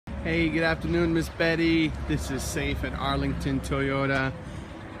Hey, good afternoon, Miss Betty. This is Safe at Arlington Toyota.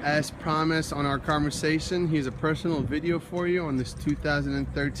 As promised on our conversation, here's a personal video for you on this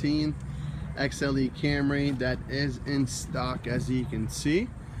 2013 XLE Camry that is in stock, as you can see.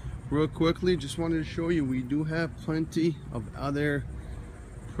 Real quickly, just wanted to show you we do have plenty of other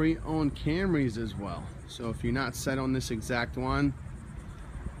pre-owned Camrys as well. So if you're not set on this exact one,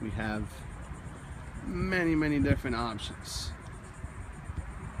 we have many different options.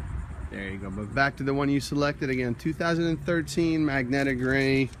 There you go. But back to the one you selected again, 2013 magnetic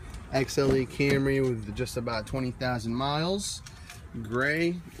gray XLE Camry with just about 20,000 miles.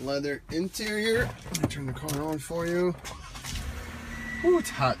 Gray leather interior. Let me turn the car on for you. Ooh,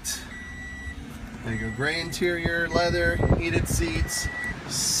 it's hot. There you go. Gray interior, leather, heated seats,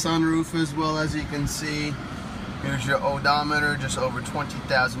 sunroof as well, as you can see. Here's your odometer, just over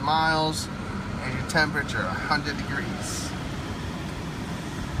 20,000 miles, and your temperature, 100 degrees.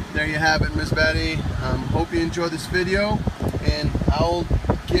 There you have it, Miss Betty. Hope you enjoyed this video, and I'll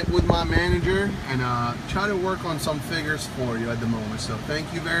get with my manager and try to work on some figures for you at the moment. So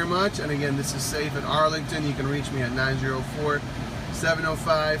thank you very much. And again, this is Safe at Arlington. You can reach me at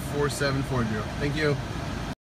 904-705-4740. Thank you.